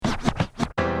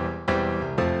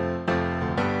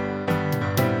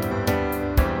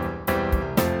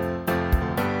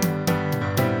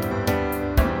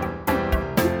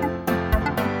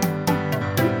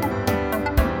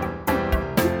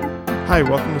Hi,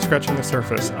 welcome to Scratching the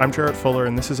Surface. I'm Jarrett Fuller,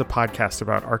 and this is a podcast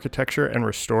about architecture and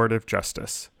restorative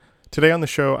justice. Today on the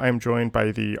show, I am joined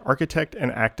by the architect and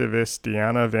activist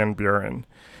Deanna Van Buren.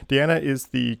 Deanna is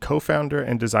the co-founder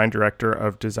and design director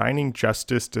of Designing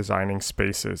Justice Designing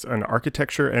Spaces, an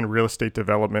architecture and real estate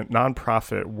development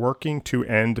nonprofit working to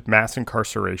end mass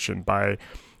incarceration by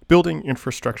building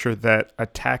infrastructure that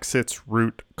attacks its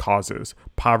root causes: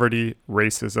 poverty,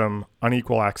 racism,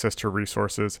 unequal access to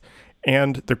resources,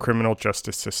 and the criminal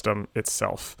justice system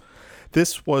itself.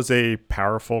 This was a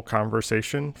powerful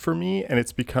conversation for me, and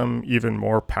it's become even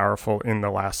more powerful in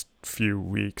the last few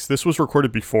weeks. This was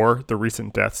recorded before the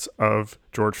recent deaths of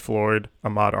George Floyd,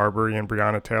 Ahmaud Arbery, and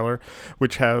Breonna Taylor,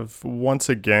 which have once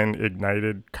again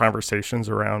ignited conversations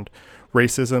around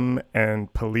racism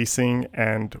and policing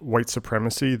and white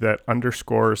supremacy that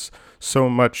underscores so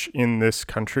much in this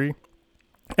country.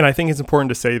 And I think it's important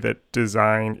to say that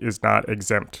design is not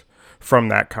exempt from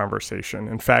that conversation.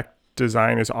 In fact,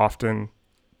 design is often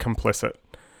complicit.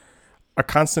 A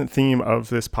constant theme of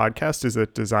this podcast is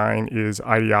that design is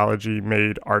ideology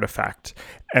made artifact.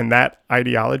 And that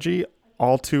ideology,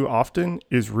 all too often,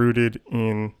 is rooted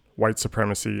in white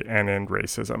supremacy and in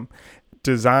racism.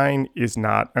 Design is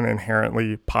not an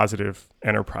inherently positive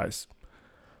enterprise.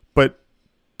 But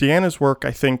Deanna's work,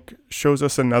 I think, shows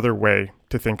us another way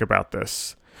to think about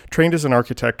this. Trained as an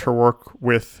architect, her work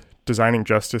with Designing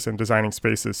Justice and Designing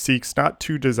Spaces seeks not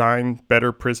to design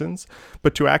better prisons,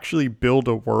 but to actually build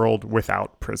a world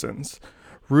without prisons.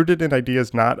 Rooted in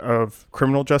ideas not of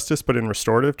criminal justice, but in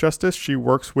restorative justice, she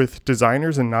works with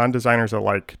designers and non-designers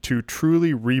alike to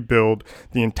truly rebuild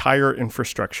the entire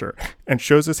infrastructure and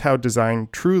shows us how design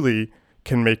truly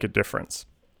can make a difference.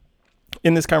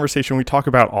 In this conversation, we talk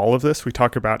about all of this. We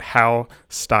talk about how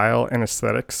style and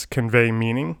aesthetics convey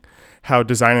meaning, how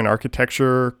design and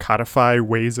architecture codify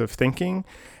ways of thinking,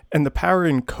 and the power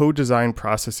in co-design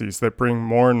processes that bring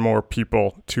more and more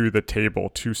people to the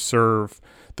table to serve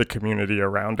the community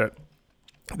around it.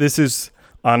 This is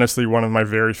honestly one of my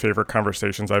very favorite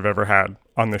conversations I've ever had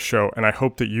on this show, and I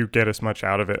hope that you get as much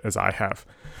out of it as I have.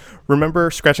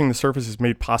 Remember, Scratching the Surface is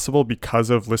made possible because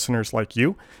of listeners like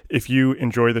you. If you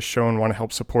enjoy the show and want to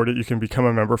help support it, you can become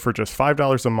a member for just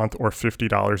 $5 a month or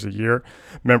 $50 a year.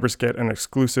 Members get an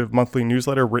exclusive monthly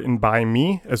newsletter written by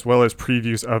me, as well as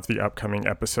previews of the upcoming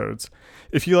episodes.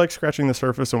 If you like Scratching the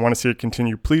Surface and want to see it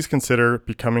continue, please consider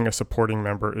becoming a supporting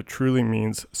member. It truly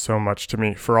means so much to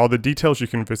me. For all the details, you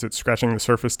can visit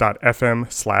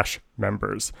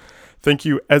scratchingthesurface.fm/members. Thank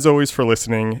you, as always, for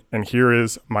listening, and here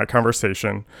is my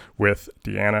conversation with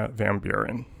Deanna Van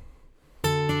Buren.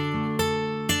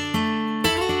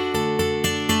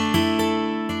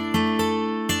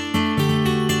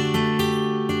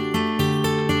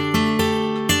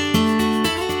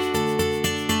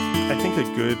 think a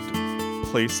good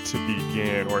place to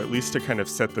begin, or at least to kind of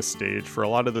set the stage for a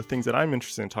lot of the things that I'm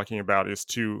interested in talking about, is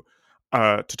to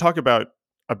talk about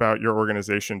your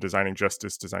organization, Designing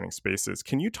Justice, Designing Spaces.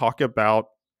 Can you talk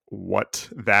about what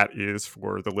that is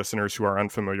for the listeners who are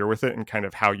unfamiliar with it and kind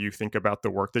of how you think about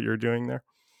the work that you're doing there?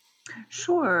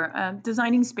 Sure.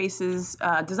 Designing Spaces,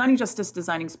 Designing Justice,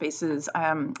 Designing Spaces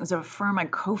is a firm I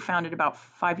co-founded about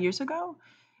 5 years ago,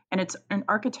 and it's an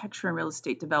architecture and real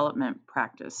estate development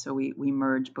practice. So we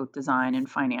merge both design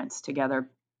and finance together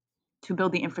to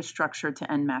build the infrastructure to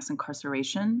end mass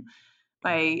incarceration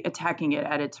by attacking it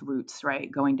at its roots,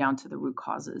 right? Going down to the root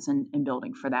causes and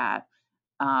building for that.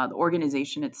 The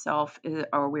organization itself,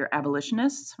 we're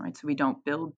abolitionists, right? So we don't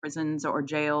build prisons or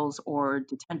jails or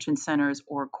detention centers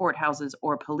or courthouses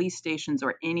or police stations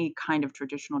or any kind of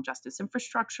traditional justice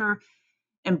infrastructure,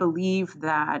 and believe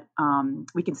that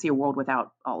we can see a world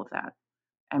without all of that.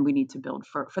 And we need to build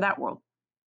for that world.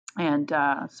 And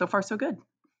so far, so good.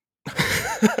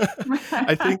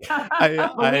 I think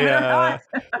Believe it or not.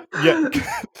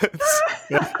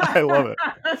 yeah, I love it.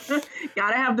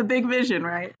 Gotta have the big vision,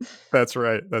 right? That's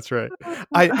right. That's right.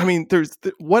 I mean,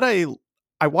 I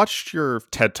watched your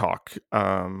TED Talk,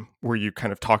 where you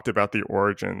kind of talked about the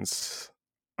origins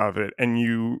of it, and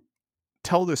you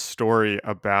tell this story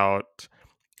about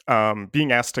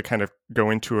being asked to kind of go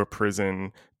into a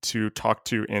prison to talk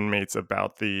to inmates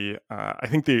about I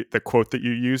think the quote that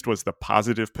you used was the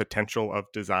positive potential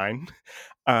of design.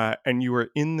 And you were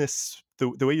in this,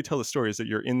 the way you tell the story is that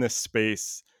you're in this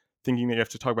space thinking that you have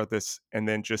to talk about this and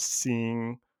then just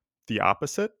seeing the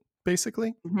opposite,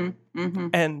 basically. Mhm,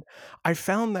 mhm. And I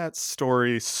found that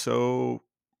story so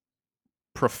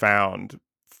profound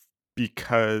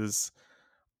because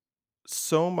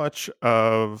so much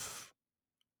of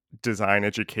design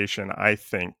education, I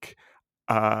think,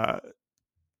 uh,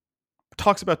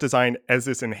 talks about design as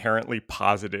this inherently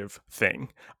positive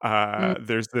thing. Mm,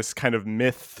 There's this kind of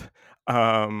myth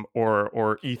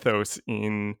or ethos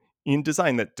in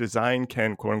design that design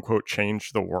can quote unquote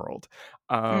change the world.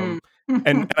 mm.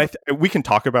 Um, we can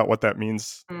talk about what that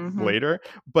means Mhm. later,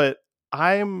 but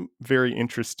I'm very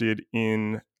interested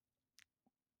in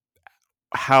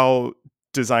how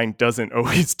design doesn't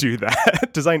always do that.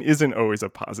 Design isn't always a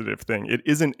positive thing. It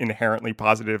isn't inherently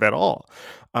positive at all.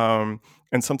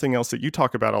 And something else that you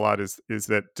talk about a lot is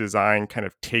that design kind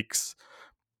of takes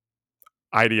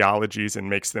ideologies and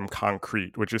makes them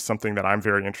concrete, which is something that I'm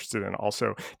very interested in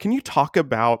also. Can you talk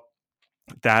about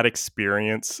that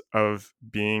experience of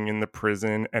being in the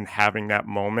prison and having that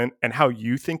moment and how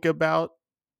you think about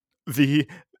the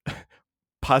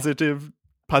positive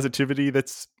positivity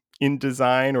that's in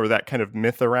design or that kind of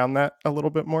myth around that a little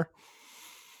bit more?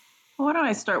 Why don't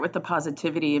I start with the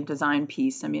positivity of design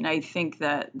piece? I mean, I think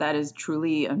that that is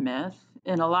truly a myth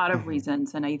in a lot of Mhm,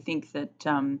 reasons, and I think that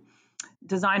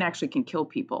design actually can kill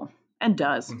people and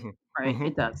does, mhm, right? mhm,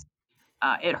 It does.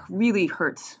 It really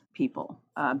hurts people.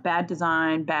 Bad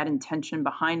design, bad intention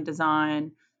behind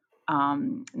design,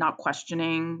 not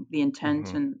questioning the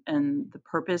intent mhm, and the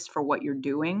purpose for what you're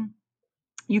doing,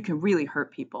 you can really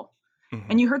hurt people.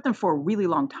 And mhm, you hurt them for a really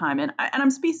long time. And I'm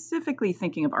specifically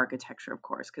thinking of architecture, of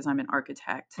course, because I'm an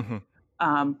architect. mhm.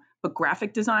 But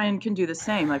graphic design can do the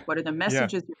same. Like, what are the Yeah,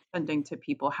 messages you're sending to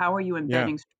people? How are you yeah.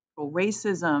 embedding structural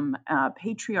racism,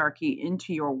 patriarchy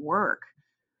into your work?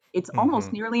 It's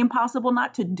almost Mhm. nearly impossible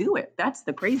not to do it. That's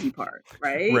the crazy part,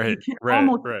 right? You Right, can right,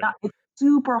 almost right. not, it's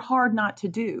super hard not to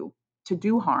do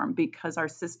harm because our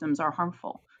systems are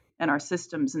harmful and our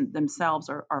systems themselves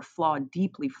are flawed,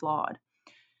 deeply flawed.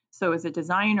 So, as a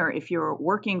designer, if you're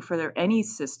working for any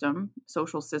system,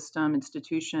 social system,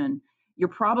 institution, you're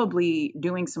probably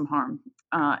doing some harm,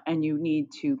 and you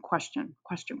need to question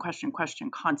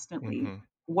constantly Mhm,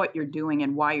 what you're doing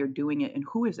and why you're doing it and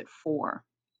who is it for,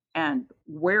 and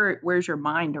where's your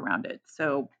mind around it.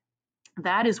 So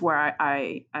that is where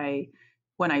I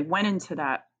when I went into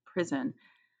that prison,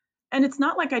 and it's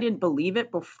not like I didn't believe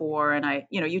it before, and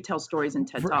you tell stories in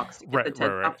TED Talks to get the right,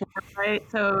 TED right, right. Talk to work, right?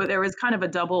 So there was kind of a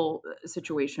double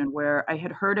situation where I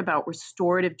had heard about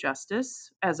restorative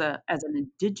justice as an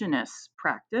indigenous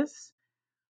practice,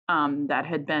 that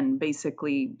had been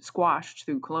basically squashed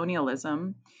through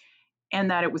colonialism,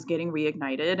 and that it was getting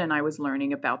reignited, and I was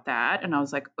learning about that, and I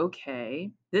was like,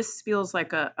 "Okay, this feels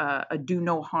like a do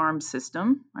no harm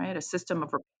system, right? A system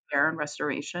of repair and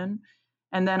restoration."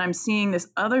 And then I'm seeing this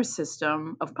other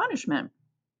system of punishment.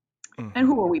 And Mhm,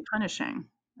 who are we punishing,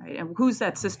 right? And who's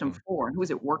that system mhm, for, and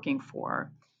who's it working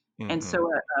for? And mhm. so,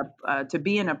 to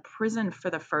be in a prison for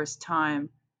the first time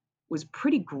was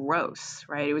pretty gross,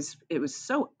 right? It was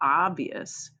so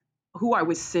obvious who I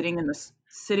was sitting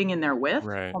in there with,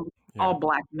 Right. Yeah. all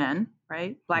black men,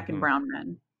 right? Black and Mhm, brown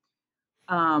men.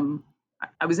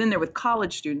 I was in there with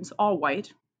college students, all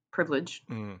white, privileged,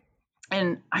 mm.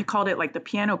 and I called it like the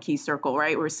piano key circle,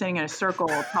 right? We're sitting in a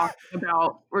circle talking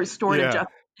about restorative Yeah,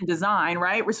 justice and design,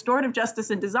 right? Restorative justice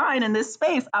and design in this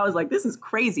space. I was like, this is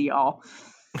crazy, y'all.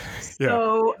 yeah.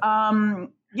 So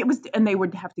it was, and they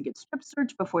would have to get strip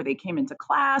searched before they came into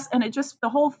class, and it just the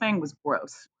whole thing was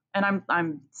gross. And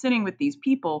I'm sitting with these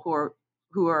people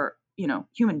who are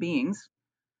human beings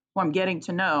who I'm getting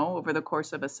to know over the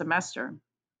course of a semester,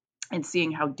 and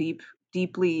seeing how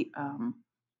deeply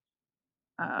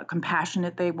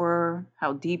compassionate they were,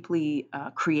 how deeply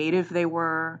creative they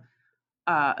were.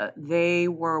 They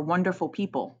were wonderful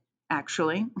people,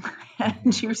 actually.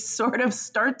 And Mhm, you sort of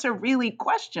start to really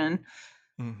question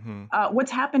mhm,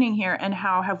 what's happening here and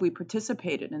how have we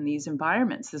participated in these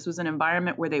environments. This was an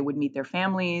environment where they would meet their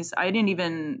families. I didn't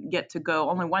even get to go,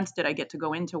 only once did I get to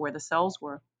go into where the cells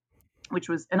were, which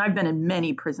was, and I've been in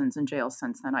many prisons and jails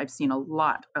since then. I've seen a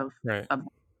lot right. of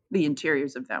the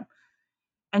interiors of them,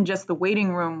 and just the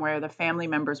waiting room where the family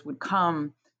members would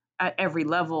come at every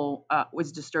level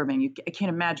was disturbing. I can't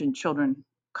imagine children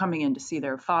coming in to see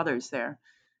their fathers there.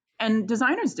 And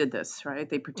designers did this, right?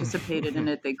 They participated in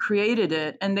it, they created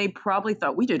it, and they probably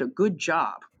thought we did a good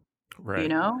job, you Right.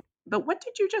 know? But what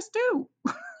did you just do?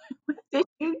 What did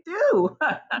you do?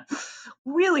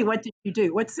 Really, what did you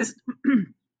do? What's this?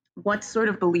 What sort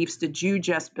of beliefs did you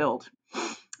just build?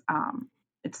 Um,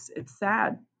 it's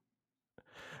sad.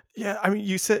 Yeah, I mean,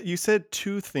 you said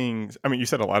 2 things. I mean, you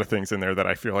said a lot of things in there that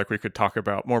I feel like we could talk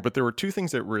about more, but there were 2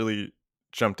 things that really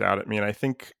jumped out at me, and I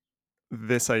think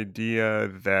this idea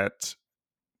that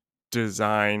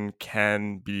design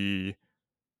can be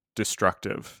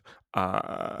destructive,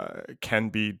 can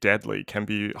be deadly, can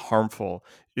be harmful,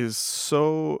 is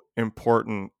so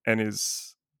important and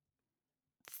is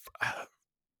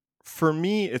for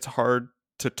me, it's hard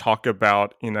to talk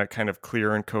about in a kind of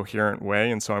clear and coherent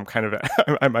way. And so I'm kind of,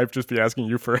 I might just be asking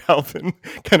you for help in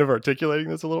kind of articulating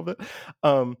this a little bit.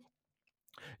 Um,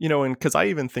 and because I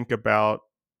even think about,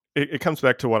 it comes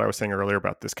back to what I was saying earlier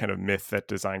about this kind of myth that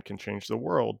design can change the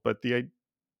world. But the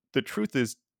truth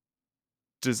is,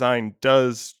 design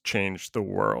does change the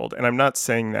world. And I'm not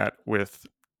saying that with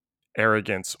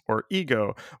arrogance or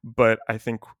ego, but I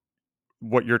think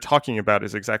what you're talking about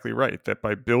is exactly right, that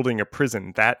by building a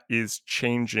prison, that is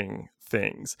changing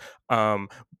things. I'm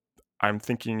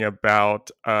thinking about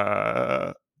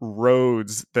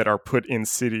roads that are put in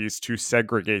cities to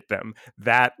segregate them.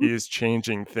 That is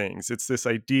changing things. It's this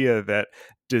idea that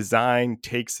design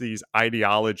takes these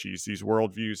ideologies, these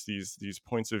worldviews, these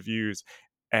points of views,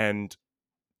 and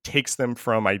takes them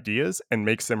from ideas and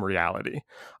makes them reality.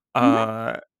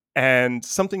 Mhm. Uh, and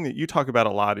something that you talk about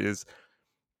a lot is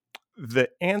the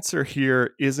answer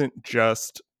here isn't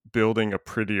just building a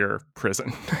prettier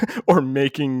prison or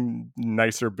making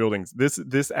nicer buildings.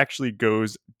 This actually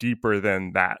goes deeper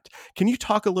than that. Can you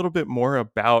talk a little bit more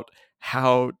about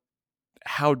how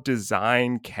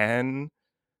design can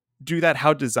do that?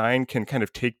 How design can kind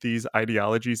of take these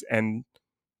ideologies and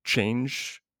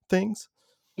change things?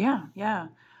 Yeah, yeah.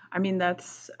 I mean,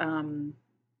 that's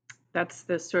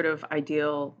the sort of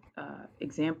ideal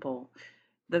example.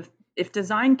 The If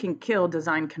design can kill,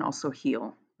 design can also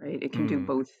heal, right? It can do Mm,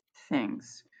 both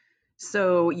things.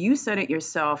 So you said it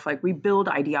yourself, like we build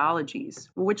ideologies.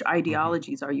 Well, which hmm.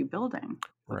 ideologies are you building?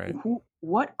 Right.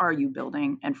 What are you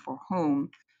building and for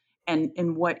whom? And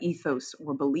in what ethos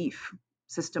or belief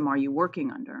system are you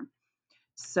working under?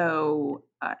 So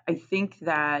I think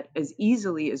that as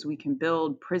easily as we can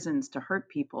build prisons to hurt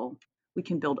people, we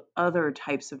can build other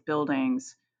types of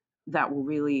buildings that will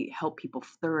really help people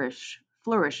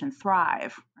flourish and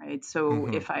thrive, right? So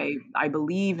Hmm. if I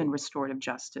believe in restorative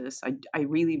justice, I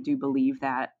really do believe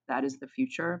that that is the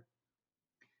future.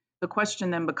 The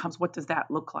question then becomes, what does that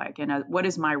look like? And what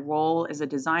is my role as a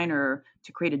designer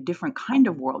to create a different kind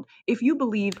of world? If you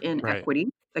believe in Right. equity,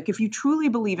 like if you truly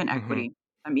believe in Hmm. equity,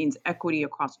 that means equity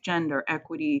across gender,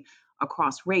 equity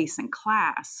across race and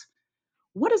class.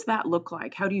 What does that look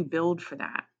like? How do you build for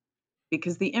that?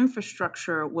 Because the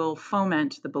infrastructure will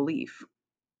foment the belief,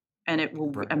 and it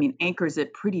will, I Right. mean, anchors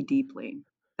it pretty deeply.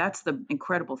 That's the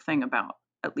incredible thing about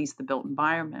at least the built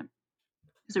environment,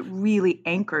 is it really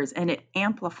anchors and it Yeah.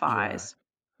 amplifies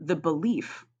the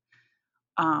belief.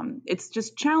 It's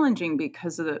just challenging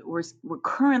because we're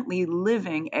currently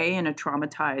living in a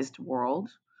traumatized world.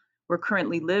 We're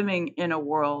currently living in a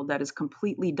world that is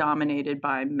completely dominated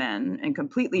by men and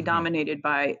completely Hmm. dominated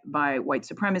by white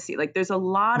supremacy. Like there's a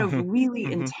lot of Hmm. really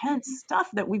Hmm. intense stuff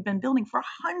that we've been building for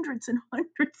hundreds and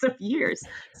hundreds of years.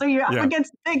 So you're up Yeah.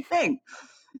 against a big thing.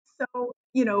 So,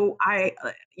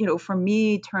 for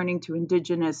me, turning to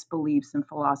indigenous beliefs and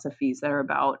philosophies that are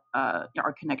about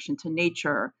our connection to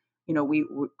nature, we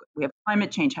have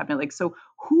climate change happening. Like, so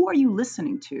who are you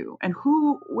listening to, and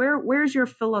where's your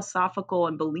philosophical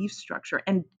and belief structure,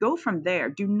 and go from there.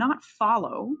 Do not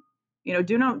follow,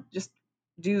 do not just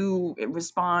do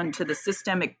respond to the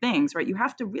systemic things, right? You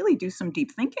have to really do some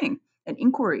deep thinking and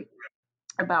inquiry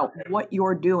about what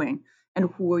you're doing and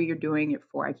who you're doing it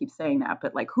for. I keep saying that,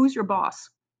 but like, who's your boss?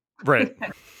 Right.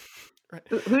 Right.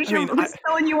 I mean, Who's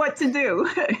telling you what to do?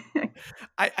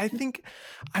 I think,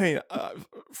 I mean,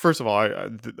 first of all,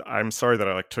 I'm sorry that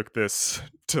I like took this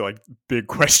to like big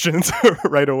questions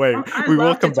right away. I We will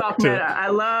love to come talk back to. meta. I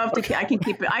love to. Okay. I can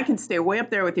keep it. I can stay way up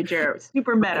there with you, Jared.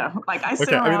 Super meta. Like I sit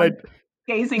Okay. I mean, I around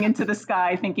gazing into the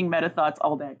sky, thinking meta thoughts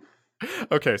all day.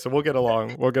 okay. So we'll get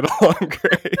along. We'll get along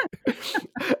great.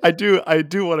 I do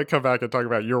want to come back and talk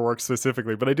about your work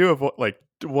specifically, but I do have like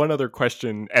one other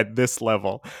question at this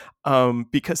level,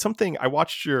 because something I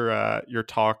watched your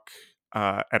talk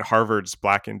at Harvard's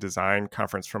Black in Design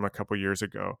conference from a couple years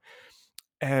ago,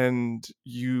 and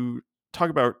you talk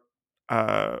about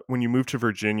when you moved to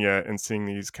Virginia and seeing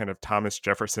these kind of Thomas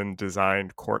Jefferson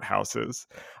designed courthouses,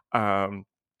 um,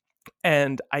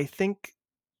 and I think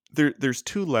there's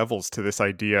two levels to this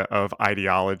idea of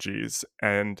ideologies,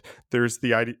 and there's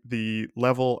the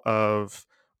level of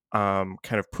kind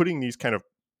of putting these kind of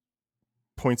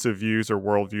points of views or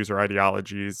worldviews or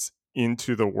ideologies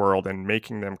into the world and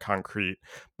making them concrete.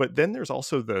 But then there's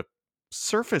also the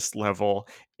surface level,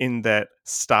 in that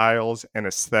styles and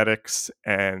aesthetics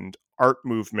and art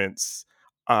movements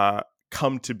uh,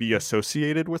 come to be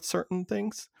associated with certain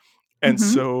things. And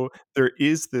Mm-hmm. so there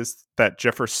is this, that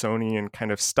Jeffersonian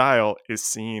kind of style is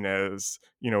seen as,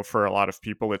 for a lot of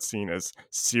people, it's seen as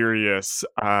serious.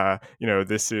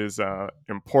 This is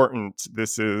important.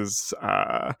 This is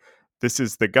this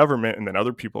is the government, and then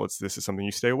other people, it's this is something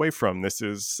you stay away from. This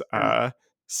is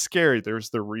scary. There's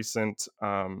the recent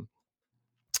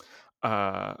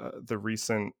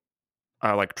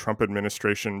like Trump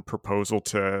administration proposal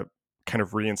to kind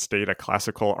of reinstate a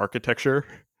classical architecture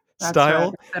That's right.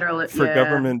 style Federal, for yeah.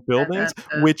 government buildings,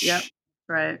 Yep.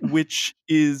 Right. which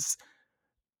is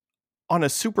on a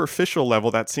superficial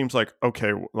level, that seems like,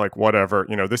 okay, like whatever,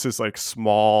 this is like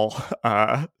small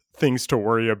things to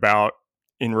worry about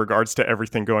in regards to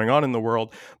everything going on in the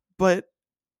world. But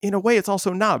in a way, it's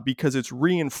also not, because it's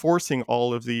reinforcing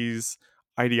all of these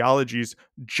ideologies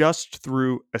just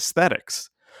through aesthetics,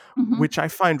 Mm-hmm. which I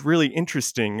find really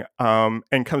interesting,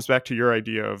 and comes back to your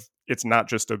idea of it's not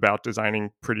just about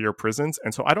designing prettier prisons.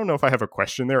 And so I don't know if I have a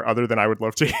question there, other than I would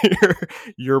love to hear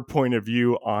your point of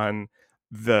view on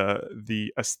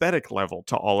the aesthetic level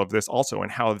to all of this also,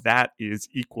 and how that is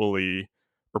equally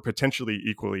or potentially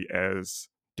equally as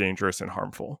dangerous and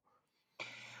harmful.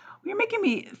 You're making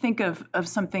me think of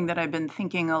something that I've been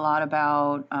thinking a lot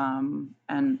about,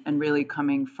 and really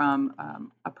coming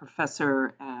from a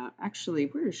professor. Actually,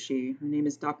 where is she? Her name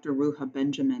is Dr. Ruha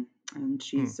Benjamin, and Hmm.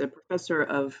 she's a professor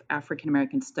of African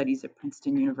American Studies at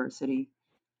Princeton University.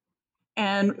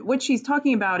 And what she's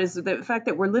talking about is the fact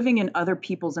that we're living in other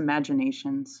people's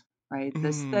imaginations, right? The Mm.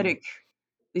 aesthetic,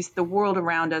 at least the world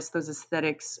around us, those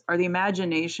aesthetics are the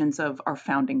imaginations of our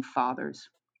founding fathers.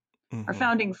 Our Hmm.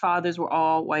 founding fathers were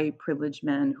all white privileged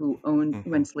men who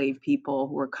Hmm. enslaved people,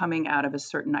 who were coming out of a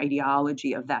certain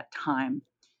ideology of that time.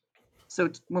 So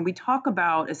when we talk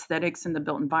about aesthetics in the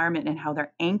built environment and how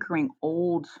they're anchoring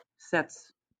old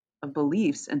sets of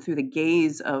beliefs and through the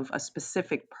gaze of a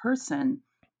specific person,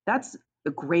 that's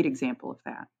a great example of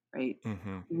that, right?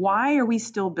 Hmm. Why are we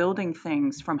still building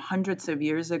things from hundreds of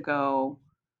years ago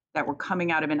that were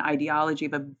coming out of an ideology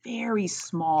of a very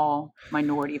small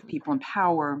minority of people in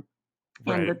power?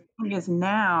 And Right. the thing is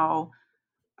now,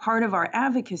 part of our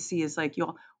advocacy is like,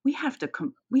 y'all, we have to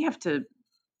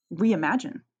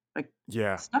reimagine, like,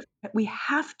 Yeah. stuff that we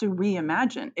have to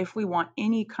reimagine if we want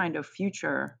any kind of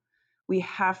future. We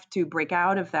have to break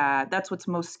out of that. That's what's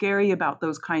most scary about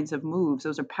those kinds of moves.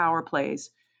 Those are power plays.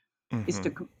 Is Hmm.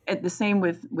 to the same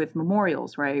with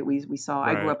memorials, right? We saw.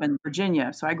 I grew Right. up in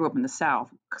Virginia, so I grew up in the South,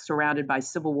 surrounded by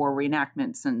Civil War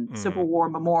reenactments and Mm. Civil War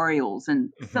memorials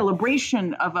and Hmm.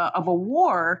 celebration of a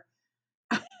war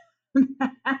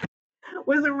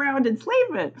was around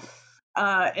enslavement.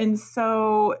 And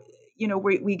so,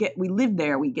 we live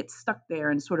there, we get stuck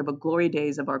there in sort of a glory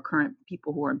days of our current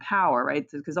people who are in power, right?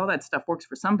 Because all that stuff works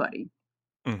for somebody.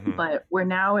 Hmm. But we're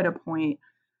now at a point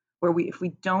where if we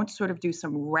don't sort of do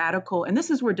some radical, and this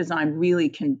is where design really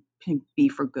can be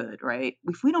for good, right?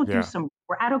 If we don't do Yeah. some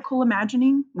radical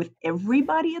imagining with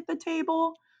everybody at the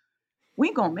table, we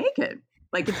ain't gonna make it.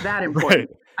 Like, it's that Right. important.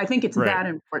 I think it's Right. that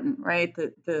important, right?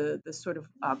 The sort of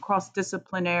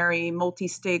cross-disciplinary,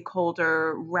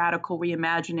 multi-stakeholder, radical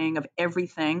reimagining of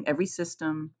everything, every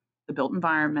system, the built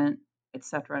environment, et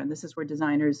cetera. And this is where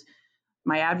designers,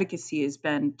 my advocacy has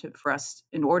been for us,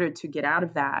 in order to get out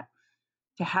of that,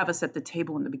 to have us at the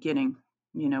table in the beginning,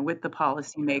 with the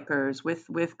policymakers,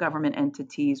 with government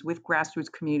entities, with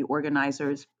grassroots community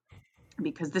organizers,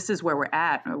 because this is where we're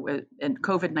at. And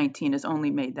COVID-19 has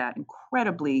only made that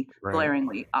incredibly Right.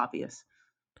 glaringly obvious.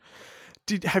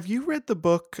 Have you read the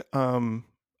book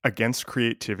Against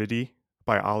Creativity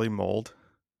by Ollie Mold?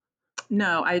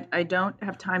 No, I don't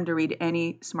have time to read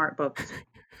any smart books.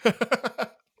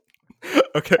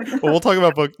 Okay, well,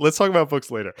 let's talk about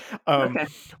books later. Um, Okay.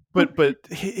 but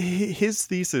his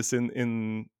thesis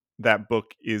in that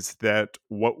book is that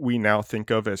what we now think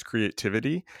of as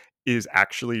creativity is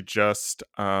actually just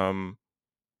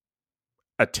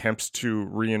attempts to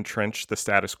re-entrench the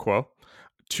status quo,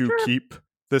 to Sure. keep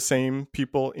the same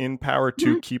people in power,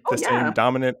 to Mhm. keep Oh, the same yeah.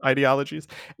 dominant ideologies.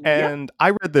 Yep. And I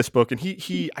read this book, and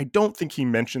he I don't think he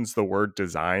mentions the word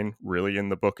design really in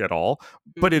the book at all,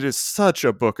 but it Mhm. is such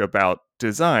a book about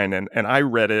design. And I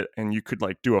read it, and you could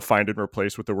like do a find and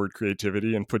replace with the word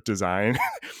creativity and put design,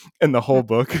 and the whole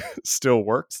book still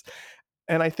works.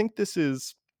 And I think this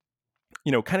is,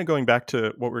 kind of going back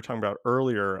to what we were talking about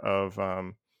earlier of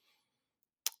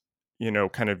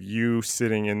kind of you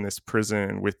sitting in this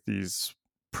prison with these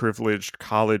privileged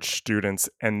college students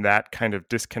and that kind of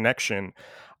disconnection.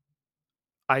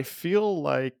 I feel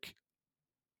like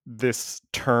this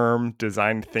term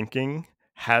design thinking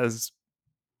has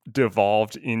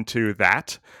devolved into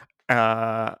that.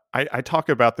 I talk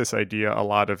about this idea a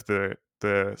lot of the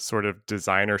sort of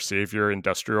designer savior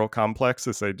industrial complex.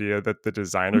 This idea that the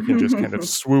designer can just kind of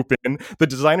swoop in. The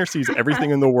designer sees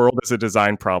everything in the world as a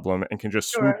design problem and can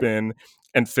just swoop Sure. in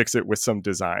and fix it with some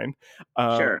design.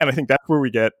 Sure. And I think that's where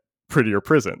we get prettier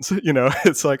prisons.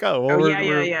 It's like, oh well, Oh we're yeah, yeah,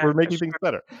 we're yeah, we're for making things sure.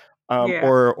 better. Yeah,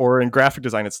 Or in graphic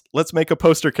design, it's let's make a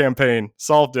poster campaign,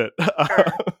 solved it. sure.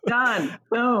 Done.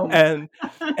 Boom. and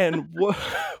and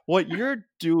what you're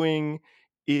doing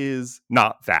is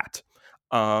not that.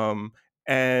 um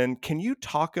and can you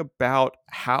talk about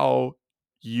how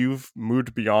you've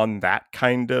moved beyond that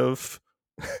kind of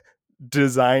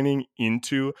designing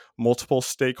into multiple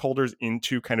stakeholders,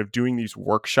 into kind of doing these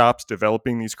workshops,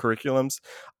 developing these curriculums?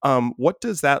 What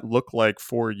does that look like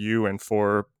for you and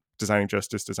for Designing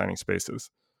Justice, Designing Spaces?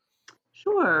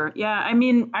 Sure. Yeah. I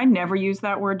mean, I never use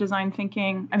that word design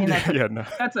thinking. I mean, Yeah, yeah, no.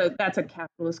 that's a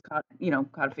capitalist,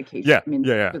 codification. Yeah, I mean,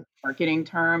 yeah, yeah. it's a marketing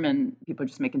term, and people are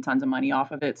just making tons of money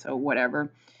off of it. So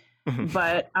whatever. Mhm.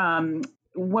 But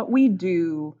what we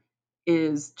do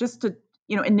is just to,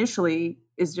 initially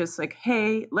is just like,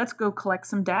 hey, let's go collect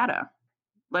some data.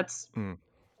 Let's Mm,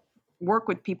 work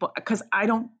with people because I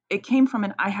don't. It came from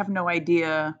an I have no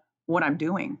idea what I'm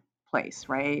doing place,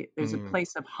 right? There's a mm,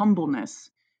 place of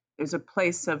humbleness. There's a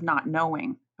place of not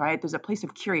knowing, right? There's a place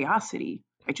of curiosity.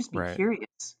 Right? Just be right.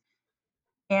 curious.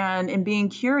 And in being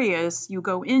curious, you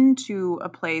go into a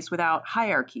place without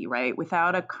hierarchy, right?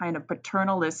 Without a kind of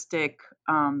paternalistic,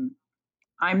 um,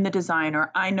 I'm the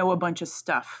designer, I know a bunch of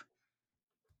stuff.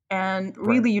 And Right.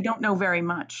 really, you don't know very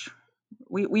much.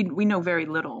 We know very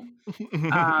little.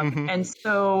 Mhm, mhm. And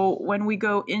so when we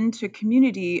go into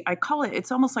community, I call it,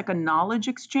 it's almost like a knowledge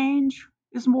exchange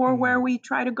is more where Mm, we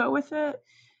try to go with it.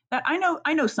 That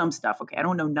I know some stuff. Okay, I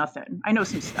don't know nothing. I know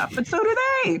some stuff, but so do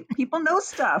they. People know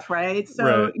stuff, right? So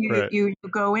right, right. you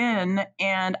go in,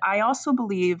 and I also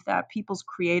believe that people's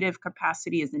creative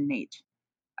capacity is innate.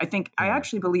 I Mm,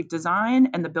 actually believe design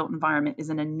and the built environment is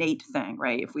an innate thing,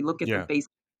 right? If we look at yeah.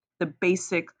 the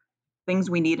basic things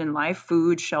we need in life,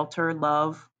 food, shelter,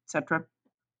 love, etc.,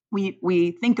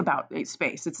 we think about a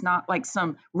space. It's not like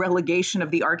some relegation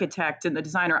of the architect and the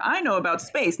designer. I know about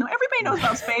space. No, everybody knows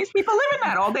about space. People live in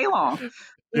that all day long.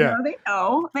 Yeah.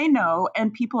 They know,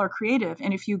 and people are creative.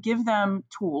 And if you give them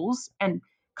tools and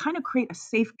kind of create a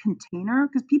safe container,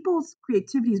 because people's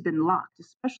creativity has been locked,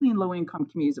 especially in low income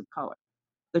communities of color.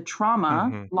 The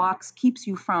trauma Mhm, locks keeps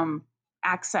you from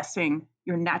accessing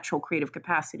your natural creative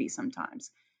capacity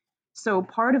sometimes. So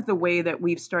part of the way that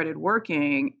we've started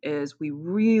working is we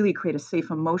really create a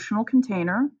safe emotional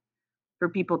container for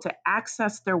people to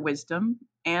access their wisdom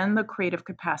and the creative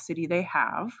capacity they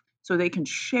have so they can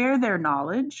share their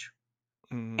knowledge,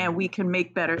 and mm, we can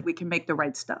make the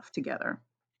right stuff together.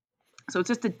 So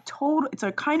it's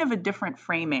a kind of a different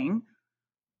framing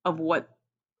of what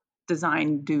does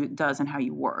and how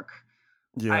you work.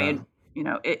 yeah. I,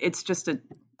 it's just a,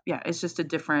 yeah, it's just a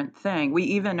different thing. We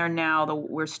even are now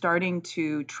we're starting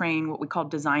to train what we call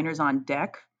designers on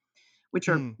deck, which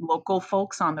are Mm, local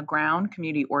folks on the ground,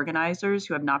 community organizers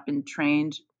who have not been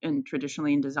trained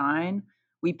traditionally in design.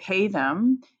 We pay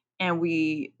them, and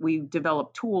we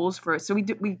develop tools for, so we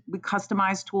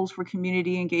customize tools for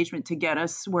community engagement to get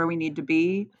us where we need to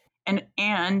be.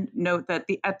 And note that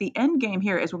the at the end game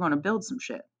here is we're going to build some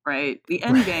shit, right? The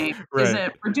end right, game right.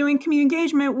 isn't we're doing community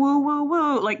engagement, woo woo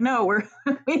woo. Like, no, we're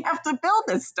we have to build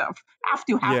this stuff.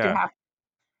 Yeah. Have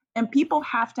And people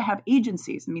have to have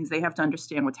agencies. It means they have to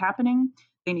understand what's happening.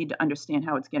 They need to understand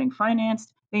how it's getting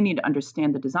financed. They need to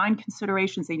understand the design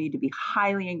considerations. They need to be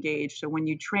highly engaged. So when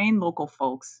you train local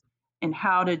folks in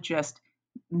how to just,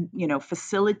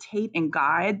 facilitate and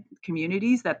guide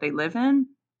communities that they live in,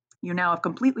 you now have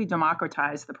completely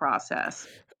democratized the process,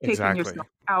 taking Exactly. yourself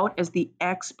out as the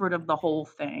expert of the whole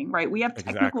thing, right?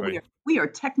 Exactly. We are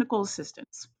technical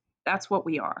assistants. That's what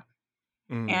we are.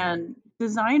 Mm, And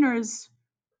designers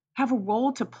have a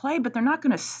role to play, but they're not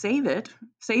going to save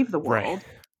the right. world.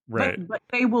 But Right.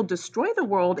 they will destroy the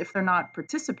world if they're not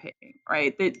participating,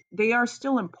 right? They are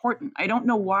still important. I don't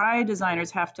know why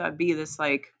designers have to be this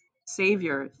like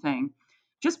savior thing.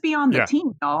 Just be on the Yeah.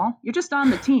 team, y'all. You're just on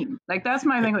the team. Like, that's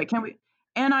my thing. Like, can we?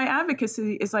 Anti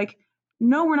advocacy is like,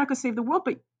 no, we're not going to save the world,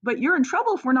 but you're in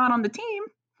trouble if we're not on the team.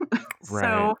 Right.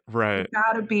 So you Right.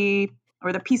 got to be,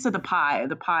 or the piece of the pie.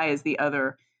 The pie is the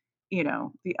other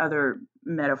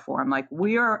metaphor. I'm like,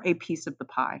 we are a piece of the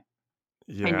pie,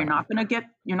 and Yeah. you're not going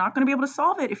to be able to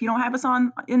solve it if you don't have us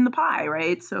on in the pie,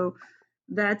 right? So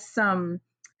that's and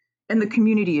the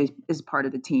community is part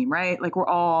of the team, right? Like, we're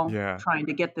all Yeah. trying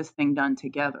to get this thing done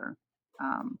together.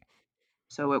 Um,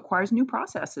 so it requires new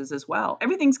processes as well.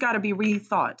 Everything's got to be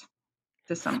rethought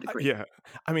to some degree. Yeah.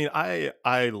 I mean,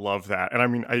 I love that. And I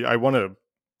mean, I want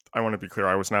to be clear.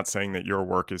 I was not saying that your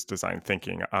work is design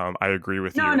thinking. I agree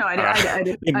with No, you. no, I hear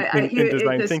In it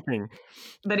design just, thinking.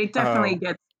 but it Um, definitely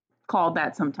gets called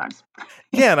that sometimes.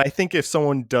 yeah, and I think if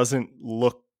someone doesn't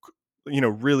look,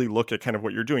 really look at kind of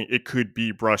what you're doing, it could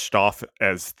be brushed off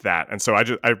as that. And so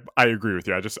I agree with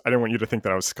you. I didn't want you to think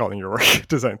that I was calling your work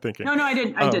design thinking. No, I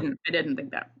didn't. Um, I didn't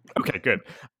think that. okay, good.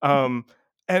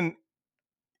 And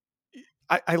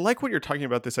I like what you're talking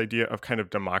about, this idea of kind of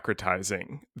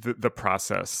democratizing the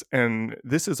process. And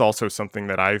this is also something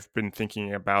that I've been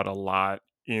thinking about a lot,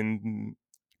 in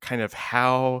kind of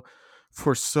how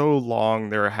for so long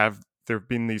there have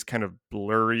been these kind of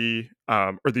blurry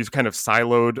or these kind of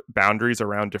siloed boundaries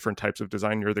around different types of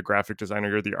design. You're the graphic designer,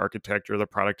 you're the architect, you're the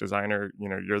product designer,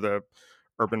 you're the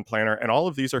urban planner, and all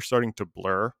of these are starting to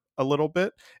blur a little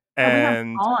bit. Yeah, we have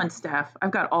And all on staff.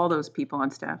 I've got all those people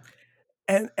on staff.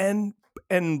 and and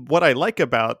and what I like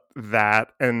about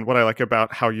that, and what I like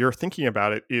about how you're thinking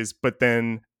about it, is, but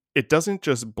then it doesn't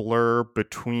just blur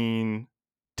between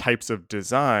types of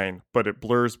design, but it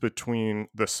blurs between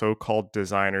the so-called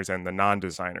designers and the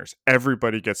non-designers.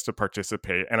 Everybody gets to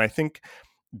participate, and I think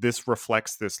this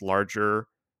reflects this larger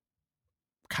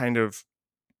kind of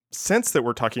sense that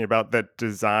we're talking about, that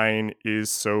design is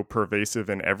so pervasive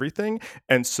in everything.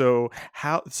 And so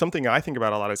how something I think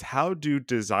about a lot is, how do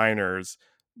designers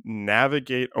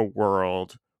navigate a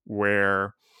world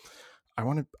where I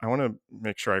want to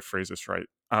make sure I phrase this right.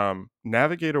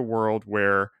 Navigate a world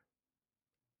where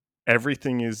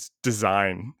everything is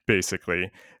design,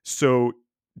 basically. So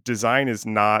design is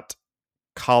not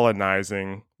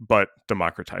colonizing but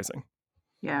democratizing.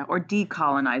 Yeah, or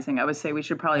decolonizing. I would say we're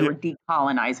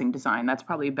decolonizing design. That's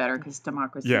probably better because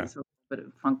democracy Yeah. is a little bit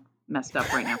of messed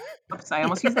up right now. Oops, I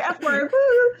almost used the F word.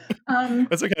 Woo!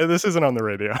 That's okay. This isn't on the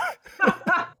radio.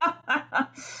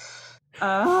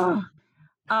 uh,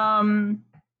 um,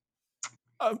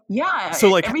 yeah, So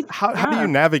like, every how do you yeah.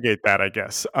 navigate that, I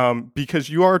guess? Because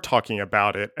you are talking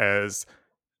about it as,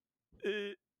 uh,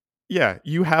 yeah,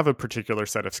 you have a particular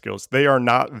set of skills. They are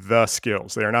not the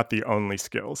skills. They are not the only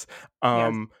skills. Yes.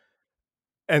 Um,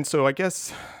 and so I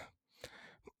guess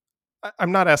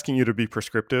I'm not asking you to be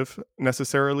prescriptive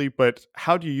necessarily, but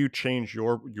how do you change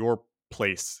your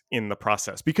place in the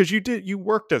process? Because you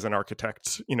worked as an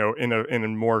architect, in a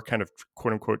more kind of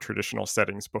quote unquote traditional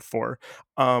settings before.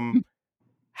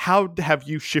 How have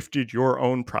you shifted your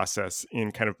own process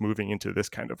in kind of moving into this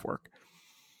kind of work?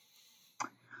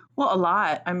 Well, a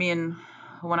lot. I mean,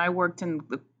 when I worked in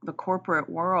the corporate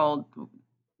world,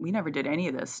 we never did any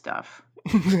of this stuff.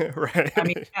 I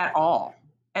mean, Right. at all.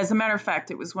 As a matter of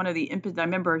fact, it was one of the I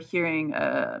remember hearing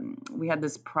we had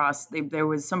this there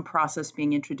was some process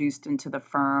being introduced into the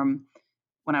firm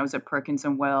when I was at Perkins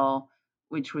and Will,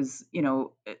 which was,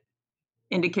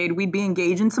 indicated we'd be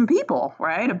engaging some people,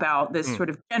 right, about this Mm, sort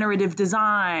of generative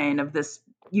design of this,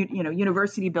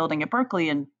 university building at Berkeley.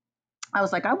 And I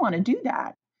was like, I want to do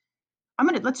that.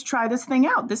 Let's try this thing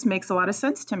out. This makes a lot of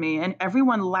sense to me. And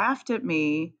everyone laughed at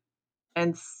me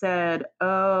and said,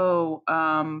 "Oh,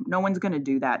 no one's going to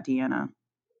do that, Deanna."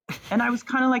 And I was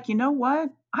kind of like, you know what?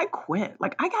 I quit.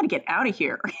 Like, I got to get out of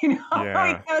here,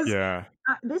 yeah, because yeah.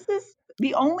 this is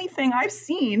the only thing I've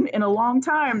seen in a long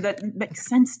time that makes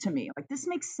sense to me. Like, this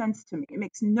makes sense to me. It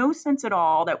makes no sense at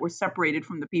all that we're separated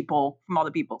from all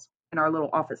the peoples in our little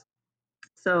office.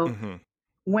 So Hmm.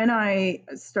 when I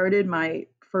started my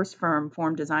first firm,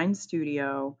 Form Design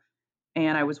Studio,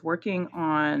 and I was working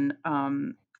on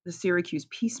the Syracuse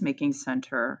Peacemaking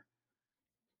Center,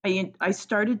 I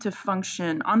started to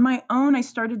function on my own. I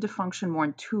started to function more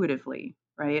intuitively,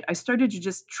 right? I started to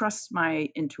just trust my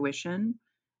intuition.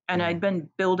 And Mm, I'd been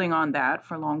building on that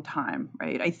for a long time,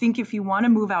 right? I think if you want to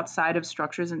move outside of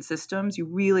structures and systems, you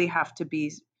really have to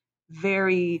be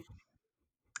very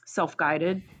self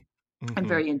guided and hmm.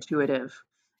 very intuitive.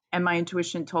 And my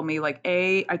intuition told me, like,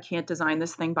 A, I can't design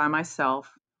this thing by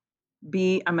myself.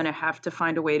 B, I'm going to have to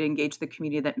find a way to engage the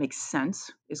community that makes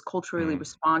sense, is culturally Mm,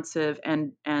 responsive,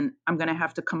 and I'm going to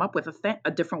have to come up with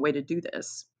a different way to do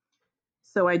this.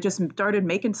 So I just started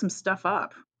making some stuff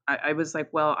up. I was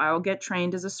like, well, I'll get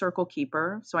trained as a circle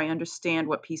keeper, so I understand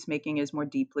what peacemaking is more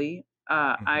deeply.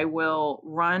 I mhm, will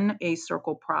run a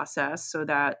circle process so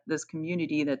that this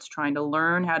community that's trying to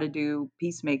learn how to do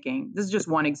peacemaking, this is just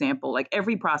one example. Like,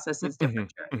 every process is mhm,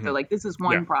 different, Jared. So mhm. like, this is Yeah.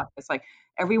 one process. Like,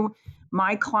 every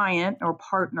my client or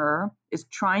partner is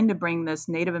trying to bring this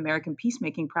Native American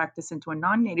peacemaking practice into a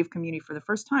non-Native community for the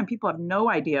first time. People have no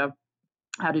idea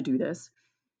how to do this.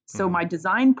 So Mm, my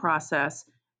design process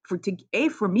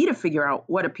for me to figure out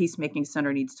what a peacemaking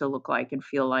center needs to look like and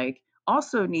feel like,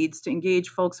 also needs to engage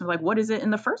folks in, like, what is it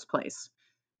in the first place.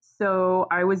 So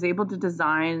I was able to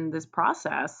design this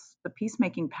process, the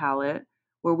peacemaking palette,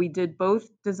 where we did both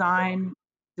design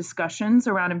discussions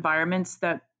around environments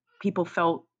that people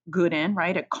felt good in,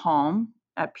 right, at calm,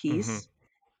 at mhm. peace,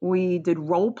 We did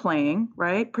role playing,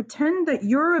 right? Pretend that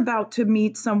you're about to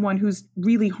meet someone who's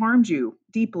really harmed you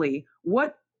deeply.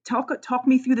 What talk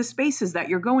me through the spaces that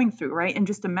you're going through, right? And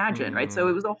just imagine, right? So Mm,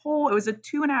 it was a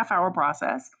 2.5 hour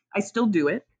process. I still do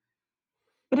it.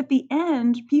 But at the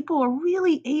end, people are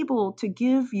really able to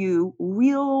give you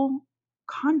real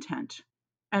content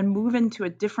and move into a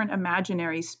different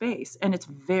imaginary space. And it's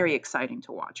very exciting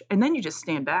to watch. And then you just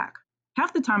stand back.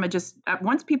 Half the time,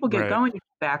 once people get right. going, you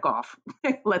back off,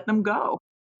 let them go.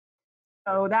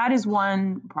 So that is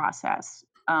one process.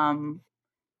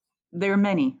 There are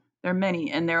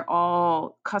many, and they're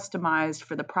all customized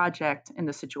for the project and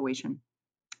the situation.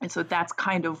 And so that's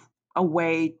kind of a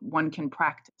way one can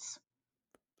practice.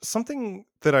 Something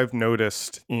that I've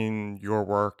noticed in your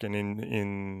work and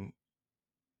in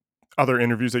other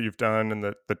interviews that you've done and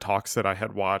the talks that I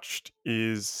had watched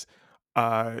is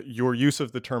your use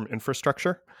of the term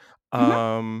infrastructure,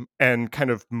 Mhm, and kind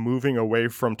of moving away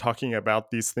from talking about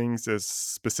these things as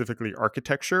specifically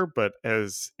architecture, but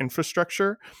as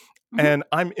infrastructure. mhm. And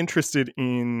I'm interested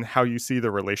in how you see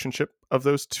the relationship of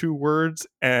those two words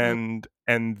Mm,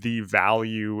 and the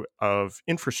value of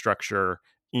infrastructure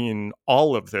in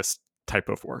all of this type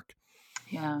of work.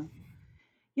 yeah.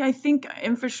 Yeah, I think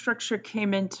infrastructure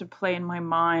came into play in my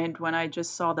mind when I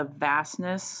just saw the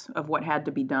vastness of what had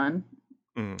to be done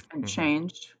Mm, and mhm,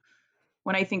 changed.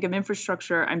 When I think of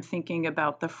infrastructure, I'm thinking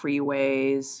about the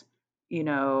freeways, you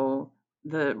know,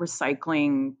 the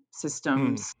recycling mm,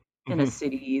 systems in a mhm,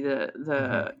 city,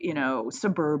 mhm,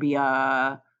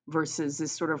 suburbia versus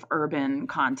this sort of urban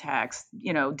context,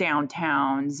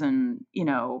 downtowns and,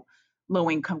 low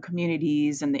income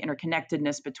communities and the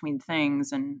interconnectedness between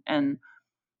things and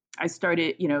I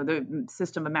started, the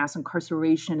system of mass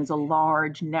incarceration is a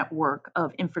large network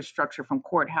of infrastructure from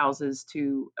courthouses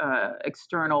to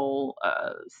external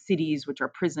cities, which are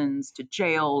prisons, to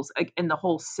jails, and the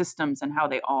whole systems and how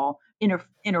they all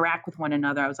interact with one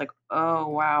another. I was like, oh,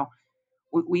 wow,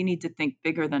 we need to think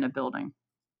bigger than a building,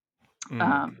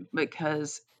 mm,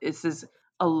 because this is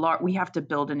a lot. We have to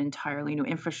build an entirely new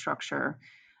infrastructure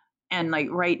and like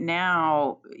right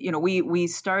now, we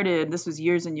started, this was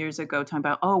years and years ago, talking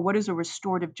about, oh, what does a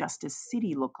restorative justice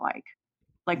city look like?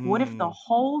 Like, what if the mm.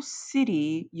 whole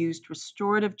city used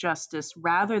restorative justice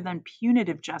rather than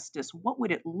punitive justice? What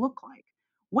would it look like?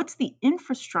 What's the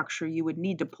infrastructure you would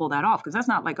need to pull that off? Because that's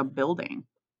not like a building.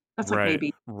 That's like Right,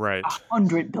 maybe right.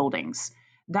 100 buildings.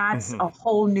 That's Mhm. a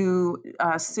whole new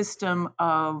system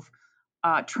of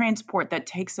transport that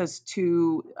takes us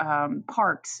to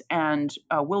parks and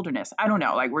wilderness. I don't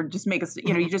know. Like we're just make us,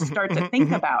 you just start to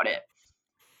think about it.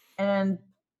 And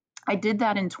I did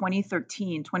that in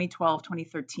 2013, 2012,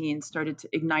 2013, started to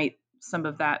ignite some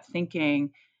of that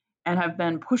thinking and have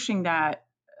been pushing that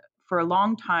for a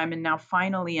long time. And now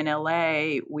finally in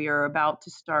LA, we are about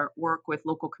to start work with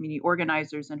local community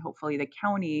organizers and hopefully the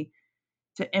county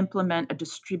to implement a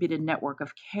distributed network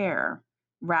of care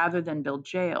rather than build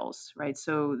jails, right?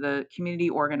 So the community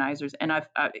organizers, and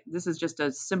this is just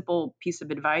a simple piece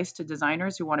of advice to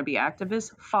designers who want to be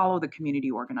activists: follow the community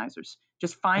organizers.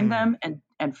 Just find Mm. them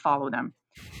and follow them.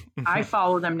 I Mhm.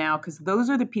 follow them now because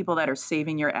those are the people that are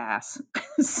saving your ass.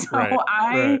 So Right,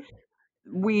 I right.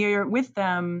 we're with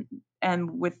them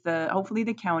and with the hopefully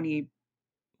the county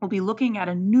will be looking at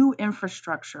a new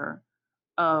infrastructure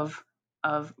of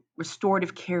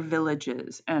restorative care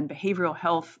villages and behavioral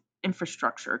health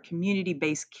infrastructure,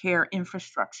 community-based care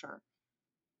infrastructure.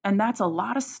 And that's a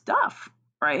lot of stuff,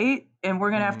 right? And we're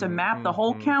going to have to Mm, map the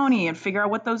whole mhm. county and figure out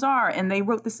what those are. And they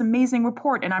wrote this amazing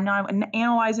report, and I'm now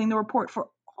analyzing the report for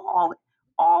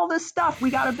all the stuff we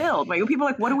got to build. Like people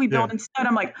are like, what do we Yeah. build instead?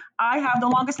 I'm like, I have the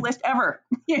longest list ever,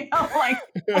 like,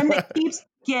 and it keeps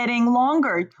getting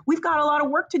longer. We've got a lot of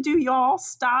work to do, y'all.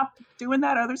 Stop doing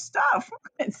that other stuff.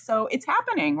 And so it's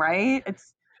happening, right?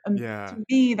 It's Yeah. to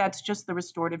me, that's just the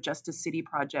Restorative Justice City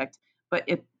project, but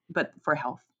for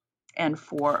health and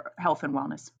for health and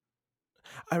wellness.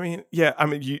 I mean, yeah, I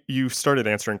mean, you started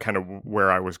answering kind of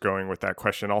where I was going with that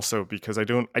question also because I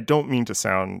don't mean to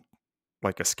sound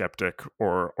like a skeptic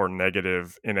or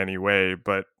negative in any way,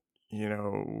 but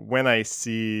when I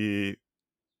see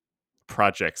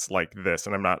projects like this,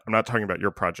 and I'm not talking about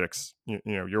your projects,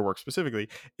 your work specifically,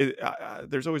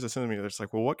 there's always a sense of me that's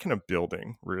like, well, what can a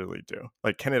building really do?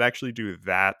 Like, can it actually do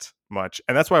that much?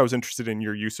 And that's why I was interested in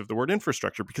your use of the word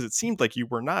infrastructure, because it seemed like you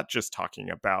were not just talking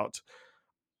about,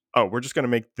 oh, we're just going to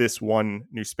make this one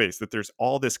new space, that there's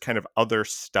all this kind of other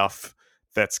stuff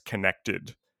that's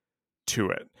connected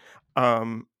to it.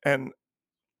 And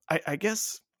I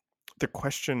guess the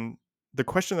question the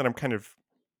question that I'm kind of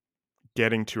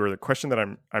getting to, or the question that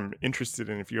I'm interested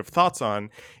in, if you have thoughts on,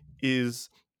 is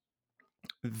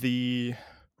the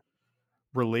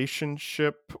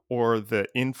relationship or the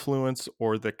influence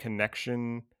or the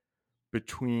connection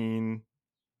between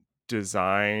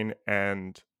design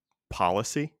and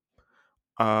policy?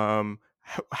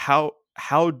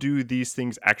 How do these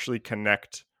things actually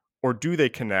connect, or do they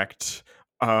connect,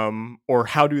 or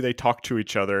how do they talk to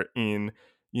each other in,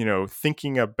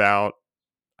 thinking about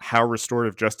how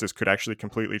restorative justice could actually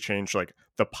completely change like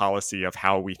the policy of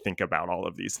how we think about all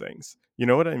of these things? You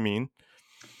know what I mean?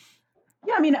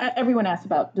 Yeah, I mean, everyone asks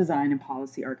about design and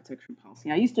policy, architecture and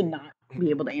policy. I used to not be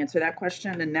able to answer that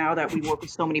question, and now that we work with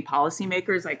so many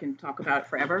policymakers, I can talk about it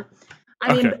forever.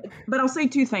 I mean, Okay. but I'll say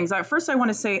two things. First, I want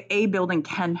to say a building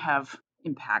can have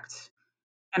impact,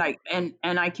 and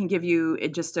I can give you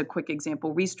just a quick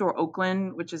example. Restore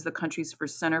Oakland, which is the country's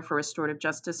first center for restorative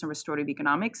justice and restorative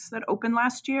economics that opened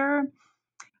last year,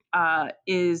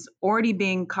 is already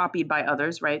being copied by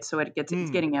others, right? So it's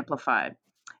Mm, getting amplified.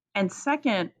 And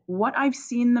second, what I've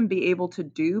seen them be able to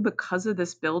do because of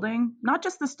this building, not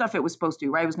just the stuff it was supposed to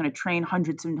do, right? It was going to train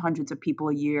hundreds and hundreds of people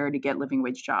a year to get living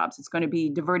wage jobs. It's going to be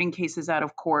diverting cases out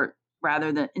of court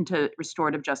rather than into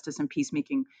restorative justice and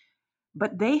peacemaking.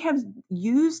 But they have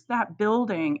used that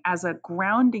building as a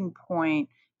grounding point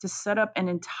to set up an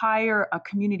entire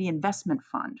community investment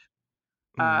fund.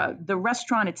 mm, The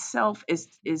restaurant itself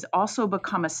is also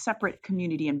become a separate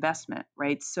community investment,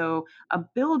 right? So a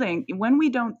building, when we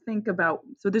don't think about,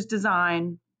 so there's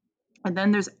design, and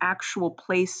then there's actual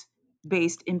place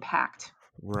based impact,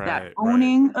 that right, right,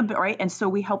 owning a right, and so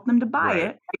we help them to buy right.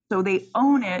 it, so they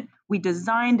own it, we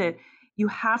designed it. You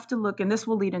have to look, and this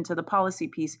will lead into the policy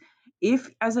piece. If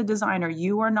as a designer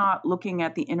you are not looking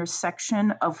at the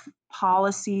intersection of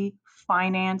policy,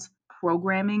 finance,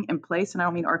 programming in place, and I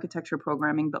don't mean architecture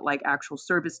programming, but like actual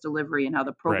service delivery and how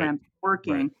the Right. program's Right.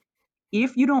 working,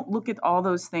 if you don't look at all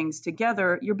those things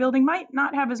together, your building might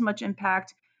not have as much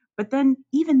impact, but then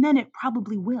even then it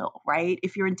probably will, right?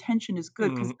 If your intention is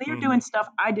good, because they're doing Mhm. stuff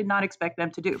I did not expect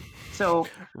them to do. So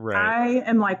Right. I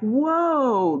am like,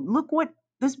 whoa, look what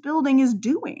this building is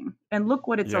doing and look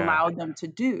what it's Yeah. allowed them to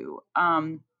do.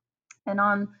 And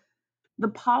on the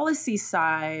policy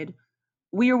side,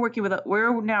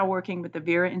 we're now working with the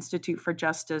Vera Institute for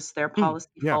Justice, their Mm, policy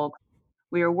yeah. folk.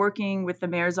 We are working with the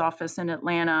mayor's office in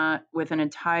Atlanta with an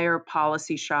entire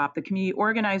policy shop. The community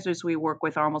organizers we work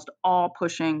with are almost all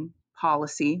pushing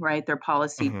policy, right? They're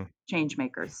policy Mhm. change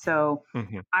makers. So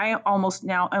Mhm. I almost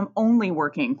now am only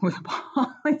working with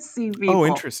policy Oh, people,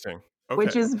 interesting. which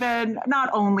Okay. has been not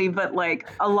only, but like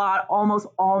a lot, almost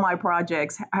all my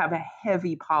projects have a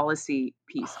heavy policy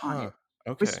piece on Huh. it.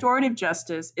 Okay. Restorative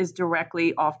justice is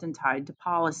directly often tied to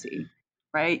policy,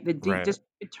 right? The Right. district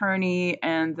attorney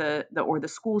and the or the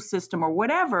school system or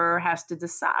whatever has to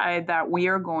decide that we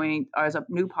are going, as a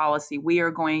new policy, we are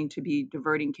going to be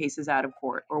diverting cases out of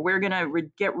court, or we're going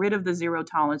to get rid of the zero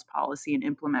tolerance policy and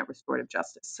implement restorative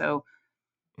justice. So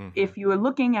Mhm. if you are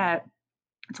looking at,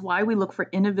 it's why we look for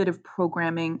innovative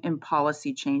programming and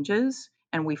policy changes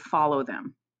and we follow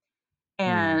them. Mm.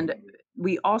 And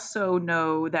we also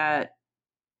know that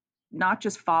not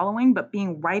just following, but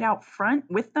being right out front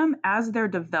with them as they're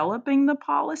developing the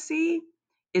policy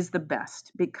is the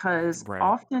best, because Right.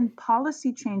 often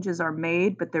policy changes are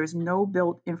made, but there's no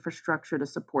built infrastructure to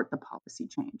support the policy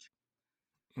change.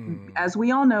 Mm. As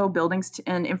we all know, buildings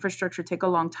and infrastructure take a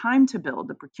long time to build.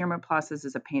 The procurement process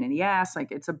is a pain in the ass,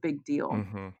 like it's a big deal.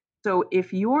 Mhm. So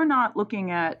if you're not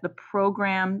looking at the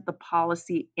program, the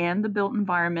policy, and the built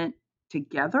environment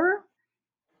together,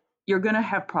 you're going to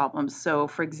have problems. So,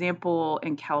 for example,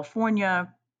 in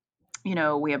California,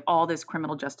 we have all this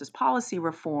criminal justice policy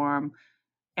reform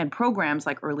and programs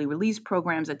like early release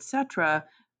programs, et cetera.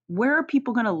 Where are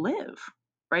people going to live?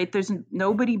 Right? There's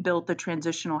nobody built the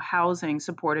transitional housing,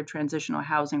 supportive transitional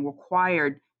housing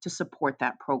required to support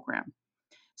that program.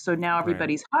 So now Right.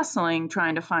 everybody's hustling,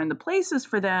 trying to find the places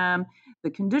for them.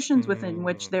 The conditions within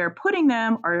which Mm. they're putting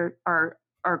them are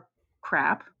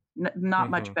crap, not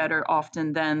much Mhm. better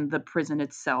often than the prison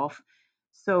itself.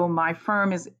 So my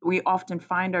firm is, we often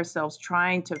find ourselves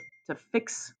trying to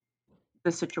fix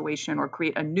the situation or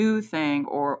create a new thing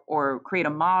or create a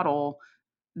model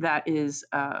that is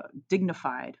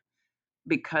dignified,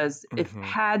 because if Mhm.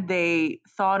 had they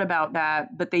thought about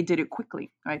that, but they did it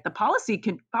quickly, right? The policy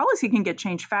can get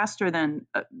changed faster than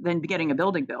getting a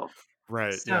building built.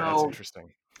 Right. Yeah, that's So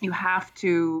interesting. you have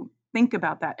to think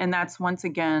about that, and that's once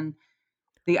again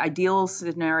the ideal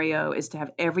scenario is to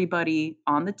have everybody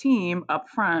on the team up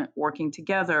front working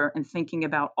together and thinking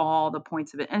about all the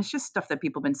points of it. And it's just stuff that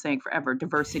people have been saying forever.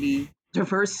 Diversity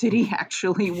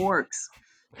actually works.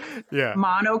 Yeah.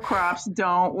 Monocrops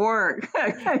don't work.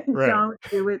 Right. Don't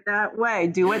do it that way.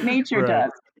 Do what nature Right.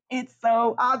 does. It's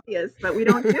so obvious, but we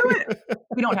don't do it.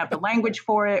 We don't have the language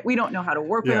for it. We don't know how to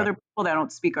work with Yeah. other people that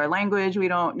don't speak our language. We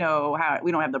don't know how,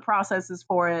 we don't have the processes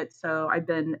for it. So I've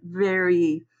been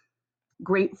very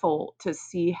grateful to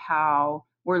see how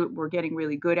we're getting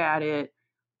really good at it.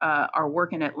 Our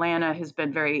work in Atlanta has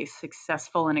been very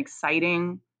successful and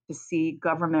exciting to see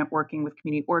government working with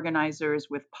community organizers,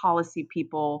 with policy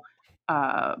people,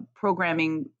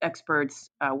 programming experts,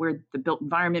 we're the built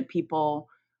environment people,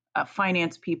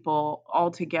 finance people,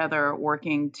 all together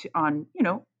working on,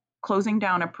 closing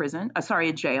down a prison,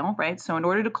 a jail, right? So in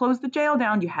order to close the jail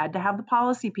down, you had to have the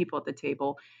policy people at the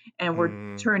table, and we're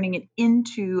Mm, turning it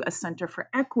into a center for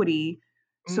equity.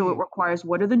 So it mm, requires,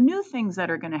 what are the new things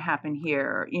that are going to happen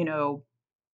here,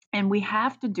 and we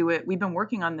have to do it. We've been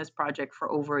working on this project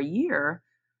for over a year,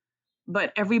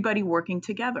 but everybody working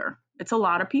together. It's a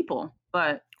lot of people,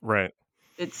 but right.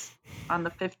 it's on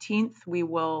the 15th, we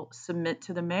will submit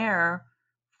to the mayor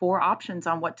 4 options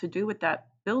on what to do with that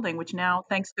building, which now,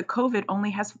 thanks to COVID,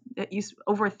 only has it used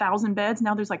over 1,000 beds.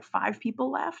 Now there's like 5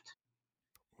 people left.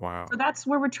 So Wow. that's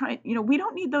where we're trying. We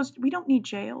don't need those. We don't need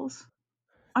jails.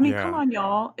 I mean, come Yeah. on,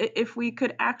 y'all. If we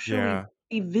could actually Yeah.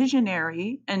 be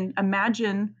visionary and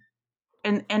imagine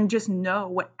and just know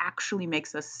what actually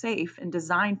makes us safe and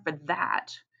design for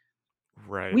that,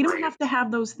 we Right. don't have to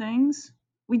have those things.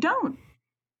 We don't.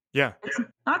 Yeah. It's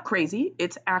not crazy.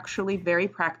 It's actually very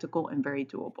practical and very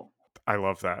doable. I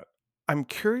love that. I'm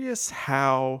curious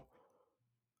how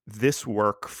this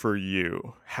work for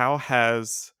you. How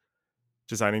has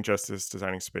designing justice,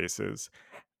 designing spaces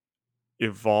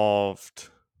evolved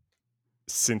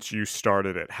since you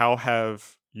started it? How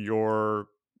have your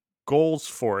goals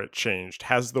for it changed?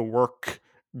 Has the work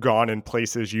gone in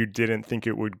places you didn't think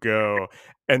it would go?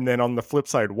 And then on the flip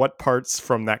side, what parts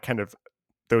from that kind of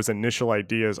those initial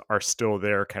ideas are still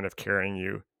there kind of carrying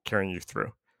you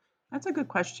through? That's a good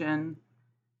question.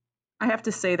 I have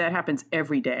to say that happens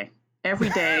every day. Every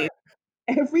day,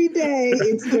 every day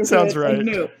it's Sounds different and right.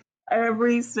 new.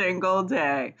 Every single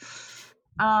day.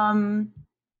 Um,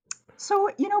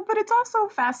 but it's also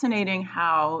fascinating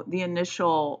how the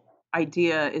initial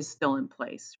idea is still in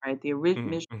place, right? The Mm,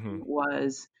 mission mhm,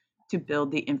 was to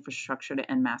build the infrastructure to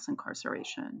end mass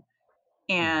incarceration.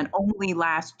 And mhm, only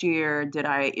last year did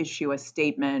I issue a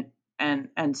statement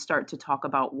and start to talk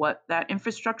about what that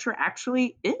infrastructure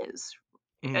actually is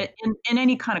mm, in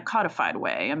any kind of codified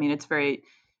way. I mean, it's very,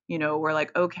 we're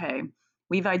like, okay,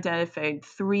 we've identified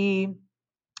 3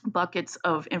 buckets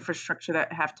of infrastructure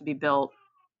that have to be built,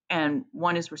 and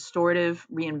one is restorative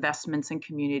reinvestments in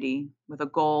community, with a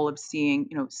goal of seeing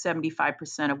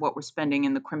 75% of what we're spending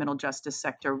in the criminal justice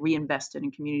sector reinvested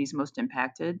in communities most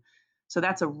impacted. So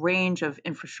that's a range of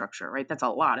infrastructure, right? That's a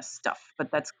lot of stuff,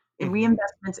 but that's mhm,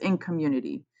 reinvestments in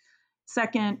community.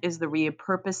 Second is the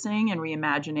repurposing and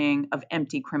reimagining of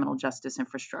empty criminal justice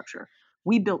infrastructure.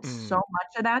 We built so mm,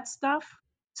 much of that stuff,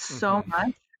 so mhm,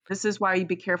 much. This is why you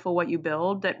be careful what you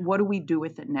build. That what do we do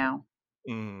with it now?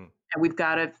 mm, And we've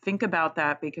got to think about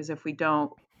that, because if we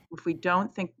don't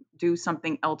do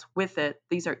something else with it,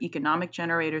 these are economic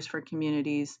generators for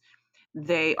communities.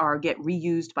 They are get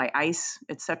reused by ICE,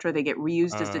 et cetera. They get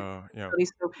reused as yeah,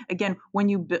 facilities. So again,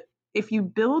 if you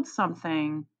build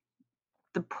something,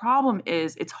 the problem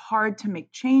is it's hard to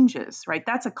make changes, right?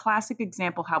 That's a classic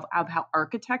example of how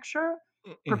architecture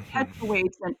mhm,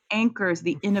 perpetuates and anchors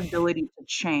the inability to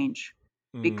change,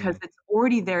 because mm, it's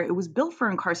already there. It was built for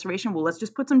incarceration. Well, let's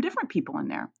just put some different people in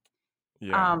there.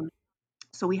 yeah, Um,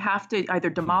 so we have to either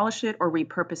hmm, demolish it or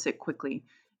repurpose it quickly.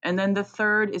 And then the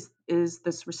third is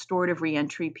this restorative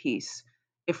reentry piece.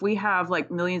 If we have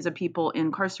like millions of people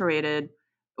incarcerated,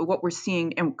 what we're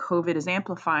seeing, and COVID is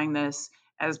amplifying this,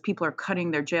 as people are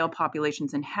cutting their jail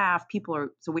populations in half, we're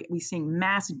seeing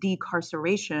mass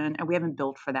decarceration, and we haven't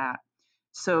built for that.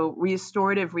 So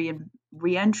restorative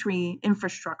reentry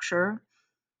infrastructure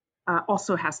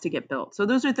also has to get built. So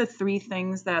those are the 3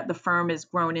 things that the firm has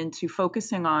grown into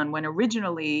focusing on. When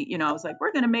originally, I was like,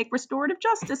 we're going to make restorative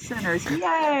justice centers,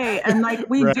 yay! And like,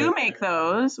 we right, do make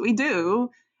those, we do,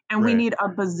 and we right, need a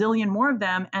bazillion more of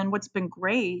them. And what's been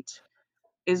great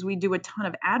is we do a ton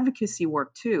of advocacy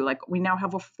work too. Like, we now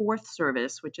have a 4th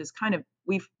service, which is kind of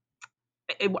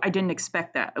I didn't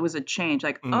expect that. It was a change.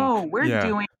 Like, mm, oh, we're yeah,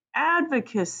 doing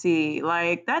advocacy.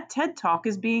 Like, that TED Talk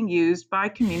is being used by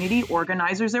community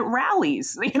organizers at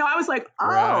rallies. I was like,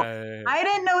 oh, right, I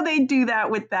didn't know they'd do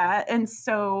that with that. And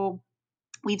so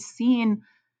we've seen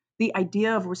the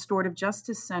idea of restorative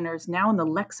justice centers now in the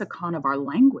lexicon of our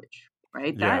language,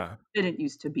 right? That yeah, didn't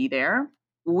used to be there.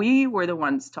 we were the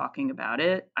ones talking about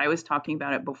it. I was talking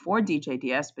about it before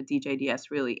DJDS, but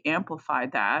DJDS really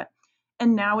amplified that.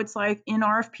 And now it's like in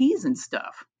RFPs and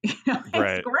stuff. It's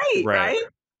Right. great, Right. right?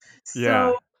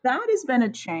 Yeah. So that has been a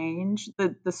change.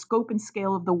 The scope and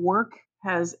scale of the work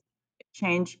has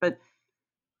changed, but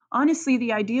honestly,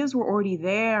 the ideas were already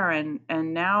there, and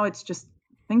now it's just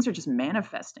things are just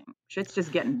manifesting. Shit's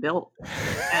just getting built,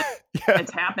 and Yeah.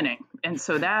 it's happening, and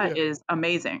so that Yeah. is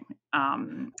amazing.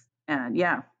 And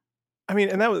yeah, I mean,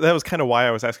 and that was kind of why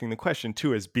I was asking the question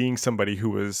too, as being somebody who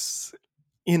was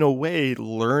in a way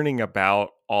learning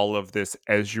about all of this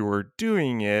as you were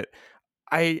doing it.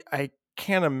 I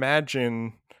can't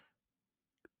imagine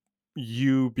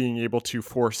you being able to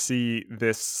foresee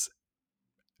this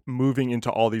moving into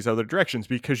all these other directions,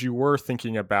 because you were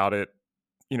thinking about it,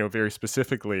 very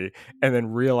specifically, and then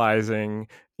realizing,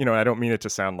 I don't mean it to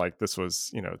sound like this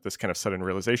was, this kind of sudden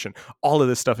realization. All of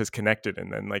this stuff is connected,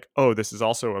 and then like, oh, this is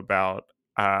also about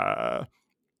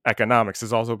economics. This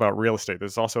is also about real estate.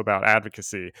 This is also about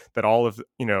advocacy. That all of,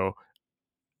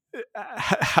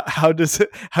 how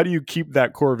do you keep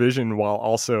that core vision while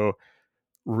also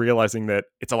realizing that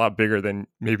it's a lot bigger than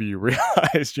maybe you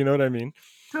realized? You know what I mean?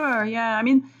 sure, yeah. I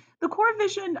mean, the core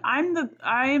vision.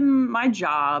 I'm my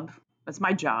job. That's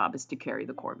my job is to carry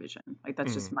the core vision. Like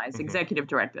that's just my as Mm-hmm. executive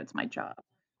director. That's my job.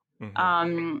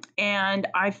 Mm-hmm. And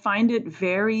I find it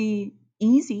very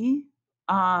easy.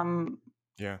 Um,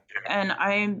 Yeah. and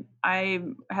I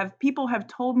have people have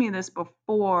told me this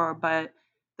before, but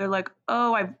they're like,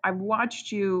 "Oh, I've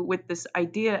watched you with this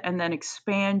idea and then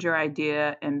expand your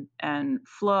idea and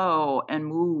flow and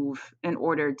move in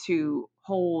order to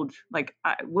hold like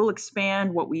we'll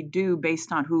expand what we do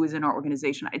based on who is in our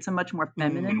organization." It's a much more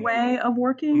feminine Mm. way of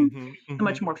working, Mm-hmm. a Mm-hmm.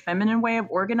 much more feminine way of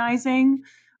organizing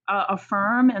a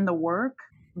firm and the work.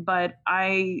 But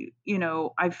I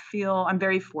feel I'm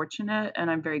very fortunate and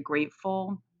I'm very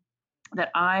grateful that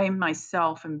I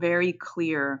myself am very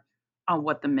clear on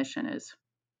what the mission is.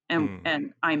 And Mm.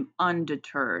 and I'm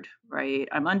undeterred, right?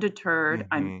 I'm undeterred.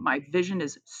 I'm Mm-hmm. my vision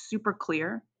is super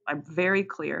clear. I'm very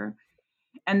clear.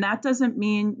 And that doesn't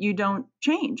mean you don't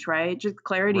change, right? Just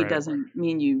clarity Right. doesn't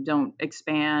mean you don't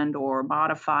expand or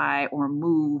modify or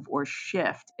move or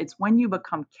shift. It's when you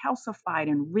become calcified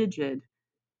and rigid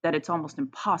that it's almost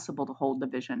impossible to hold the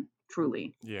vision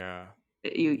truly. Yeah.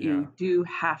 You Yeah. do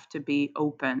have to be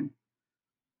open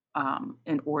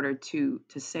in order to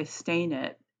sustain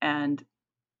it. And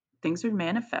things are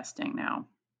manifesting now.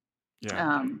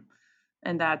 Yeah. Um,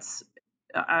 and that's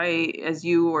as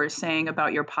you were saying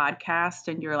about your podcast,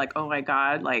 and you're like, oh my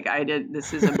god, like I did,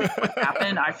 this is what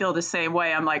happened. I feel the same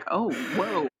way. I'm like, oh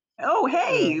whoa, oh Yeah.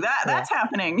 hey, Yeah. that's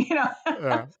happening,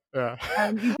 Yeah. Yeah.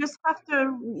 And you just have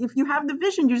to, if you have the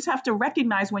vision, you just have to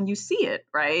recognize when you see it,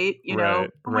 right? Right.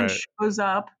 Someone Right. shows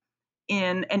up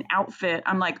in an outfit,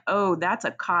 I'm like, oh, that's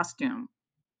a costume.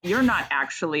 You're not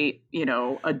actually,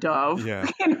 a dove. Yeah.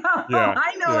 Yeah.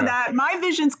 I know Yeah. that. My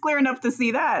vision's clear enough to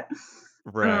see that.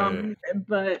 Right.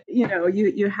 But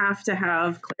you have to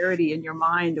have clarity in your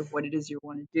mind of what it is you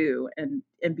want to do,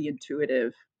 and be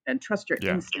intuitive and trust your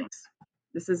Yeah. instincts.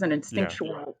 This is an Yeah.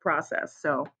 instinctual process.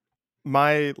 So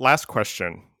My last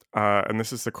question, and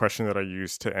this is the question that I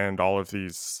use to end all of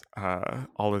these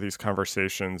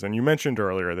conversations. And you mentioned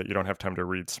earlier that you don't have time to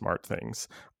read smart things,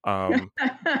 I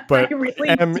but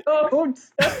really don't.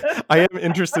 I am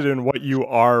interested in what you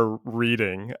are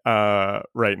reading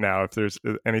right now. If there's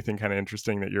anything kind of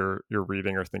interesting that you're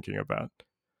reading or thinking about.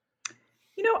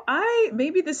 I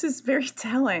maybe this is very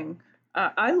telling.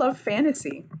 I love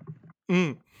fantasy.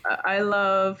 Mm, I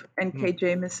love mm, N.K.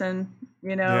 Jemisin,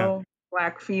 yeah.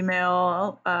 black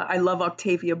female. I love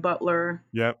Octavia Butler.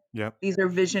 Yep. Yep. These are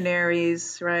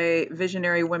visionaries, right?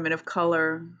 Visionary women of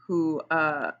color who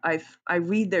I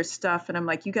read their stuff and I'm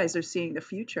like, you guys are seeing the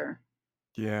future,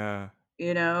 Yeah.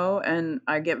 and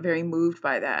I get very moved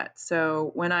by that.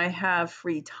 So when I have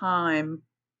free time,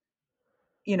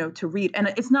 to read,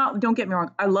 and it's not, don't get me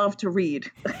wrong, I love to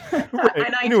read, and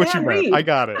Right. I I knew what you can meant. I read.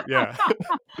 got it. Yeah.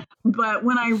 But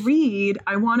when I read,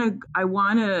 I want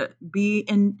to be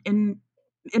in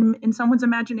someone's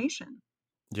imagination,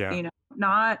 Yeah.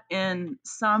 not in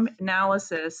some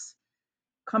analysis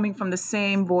coming from the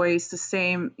same voice, the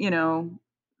same, Yep.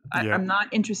 I'm not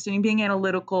interested in being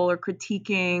analytical or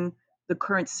critiquing the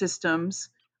current systems.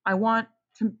 I want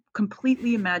to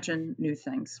completely imagine new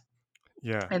things.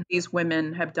 Yeah. And these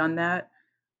women have done that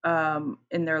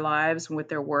in their lives with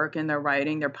their work and their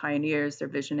writing. They're pioneers, they're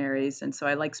visionaries. And so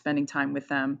I like spending time with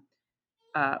them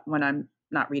when I'm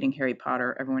not reading Harry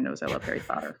Potter. Everyone knows I love Harry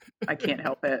Potter. I can't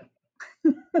help it.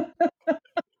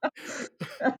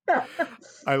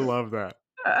 I love that.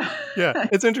 Yeah,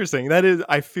 it's interesting. That is,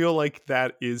 I feel like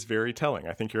that is very telling.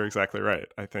 I think you're exactly right.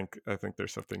 I think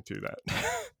there's something to that.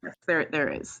 Yes,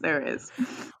 there is.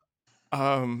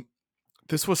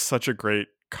 This was such a great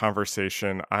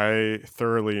conversation. I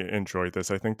thoroughly enjoyed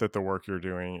this. I think that the work you're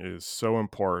doing is so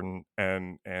important,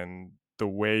 and the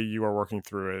way you are working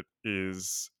through it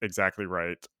is exactly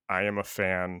right. I am a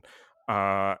fan,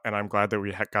 and I'm glad that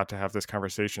we got to have this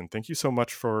conversation. Thank you so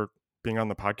much for being on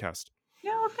the podcast.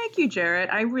 Yeah, well, thank you, Jarrett.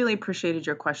 I really appreciated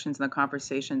your questions and the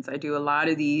conversations. I do a lot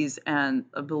of these, and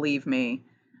believe me,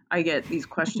 I get these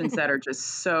questions that are just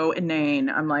so inane.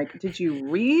 I'm like, did you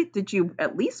read? Did you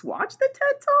at least watch the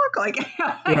TED Talk? Like,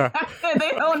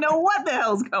 they don't know what the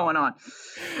hell's going on.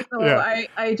 So Yeah.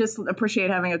 I just appreciate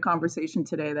having a conversation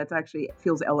today that's actually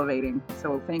feels elevating.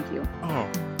 So thank you.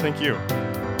 Oh, thank you.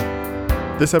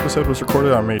 This episode was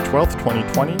recorded on May 12th,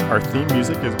 2020. Our theme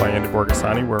music is by Andy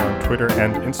Borgasani. We're on Twitter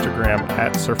and Instagram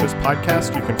at Surface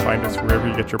Podcast. You can find us wherever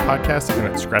you get your podcasts and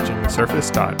at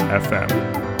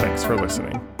scratchingthesurface.fm. Thanks for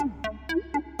listening.